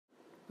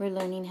We're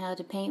learning how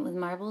to paint with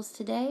marbles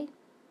today.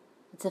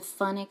 It's a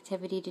fun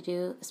activity to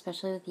do,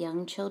 especially with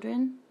young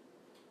children.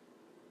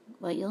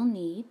 What you'll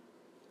need,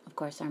 of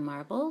course, are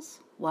marbles,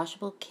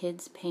 washable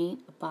kids paint,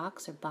 a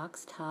box or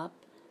box top,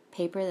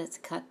 paper that's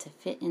cut to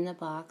fit in the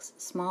box,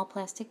 small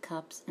plastic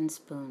cups, and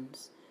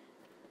spoons.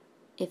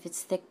 If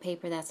it's thick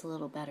paper, that's a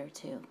little better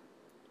too.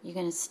 You're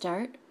going to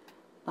start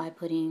by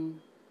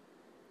putting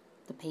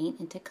the paint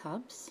into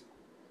cups,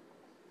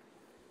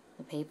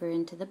 the paper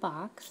into the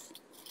box,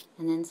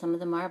 and then some of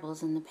the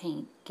marbles in the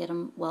paint. Get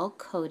them well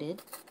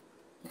coated.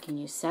 You can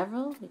use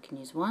several, you can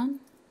use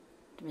one,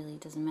 it really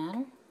doesn't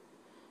matter.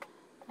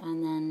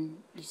 And then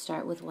you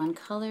start with one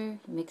color,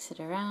 mix it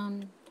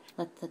around,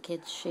 let the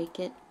kids shake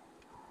it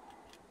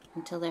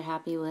until they're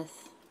happy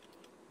with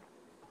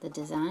the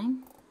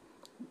design.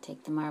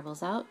 Take the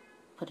marbles out,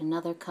 put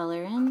another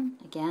color in.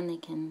 Again, they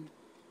can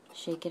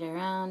shake it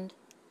around,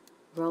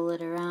 roll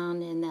it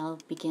around, and they'll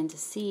begin to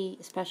see,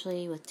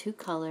 especially with two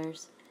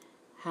colors,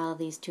 how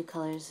these two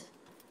colors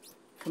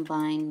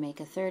combined make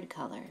a third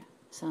color.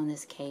 So in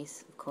this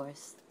case, of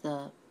course,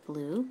 the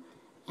blue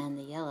and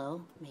the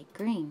yellow make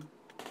green.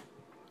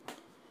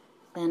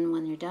 Then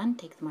when you're done,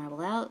 take the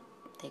marble out,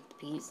 take the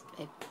piece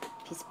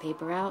of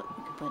paper out.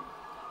 You can put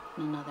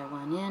another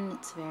one in.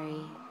 It's very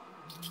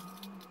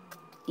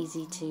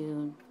easy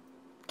to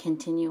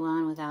continue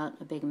on without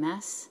a big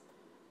mess.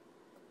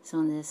 So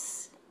in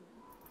this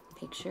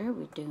picture,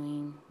 we're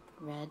doing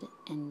red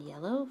and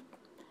yellow,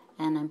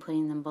 and I'm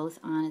putting them both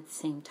on at the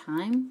same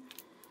time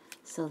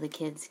so the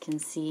kids can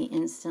see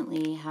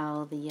instantly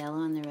how the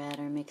yellow and the red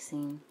are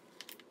mixing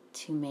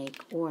to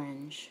make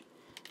orange.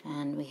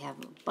 And we have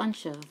a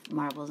bunch of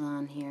marbles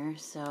on here,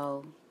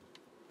 so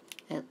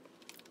it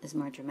is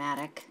more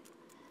dramatic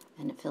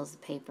and it fills the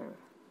paper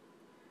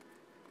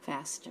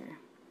faster.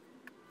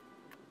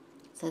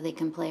 So they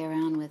can play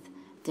around with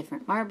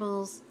different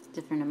marbles,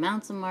 different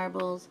amounts of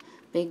marbles,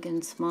 big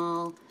and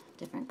small,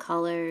 different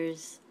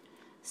colors.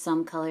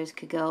 Some colors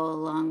could go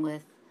along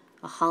with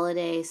a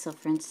holiday, so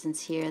for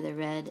instance here the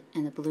red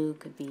and the blue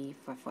could be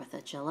for 4th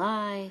of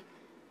July,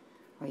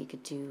 or you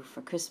could do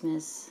for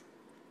Christmas,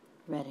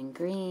 red and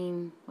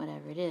green,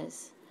 whatever it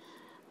is.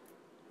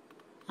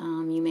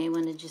 You may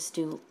want to just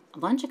do a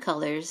bunch of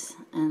colors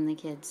and the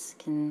kids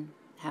can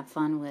have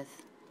fun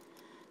with,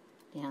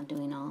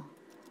 doing all,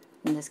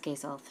 in this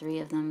case all three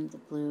of them, the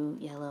blue,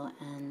 yellow,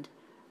 and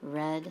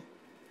red.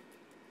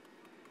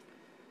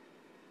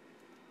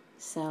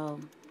 So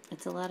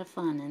it's a lot of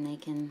fun and they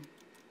can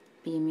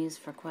be amused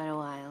for quite a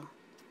while.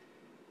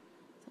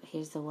 So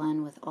here's the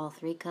one with all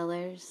three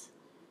colors,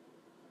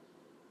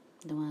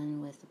 the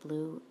one with the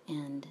blue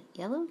and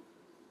yellow,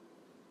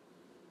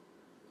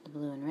 the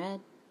blue and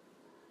red,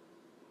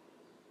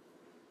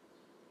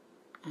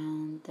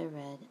 and the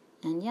red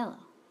and yellow.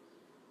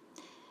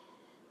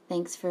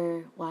 Thanks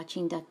for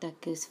watching Duck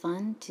Duck Goose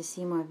Fun. To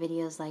see more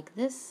videos like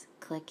this,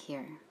 click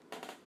here.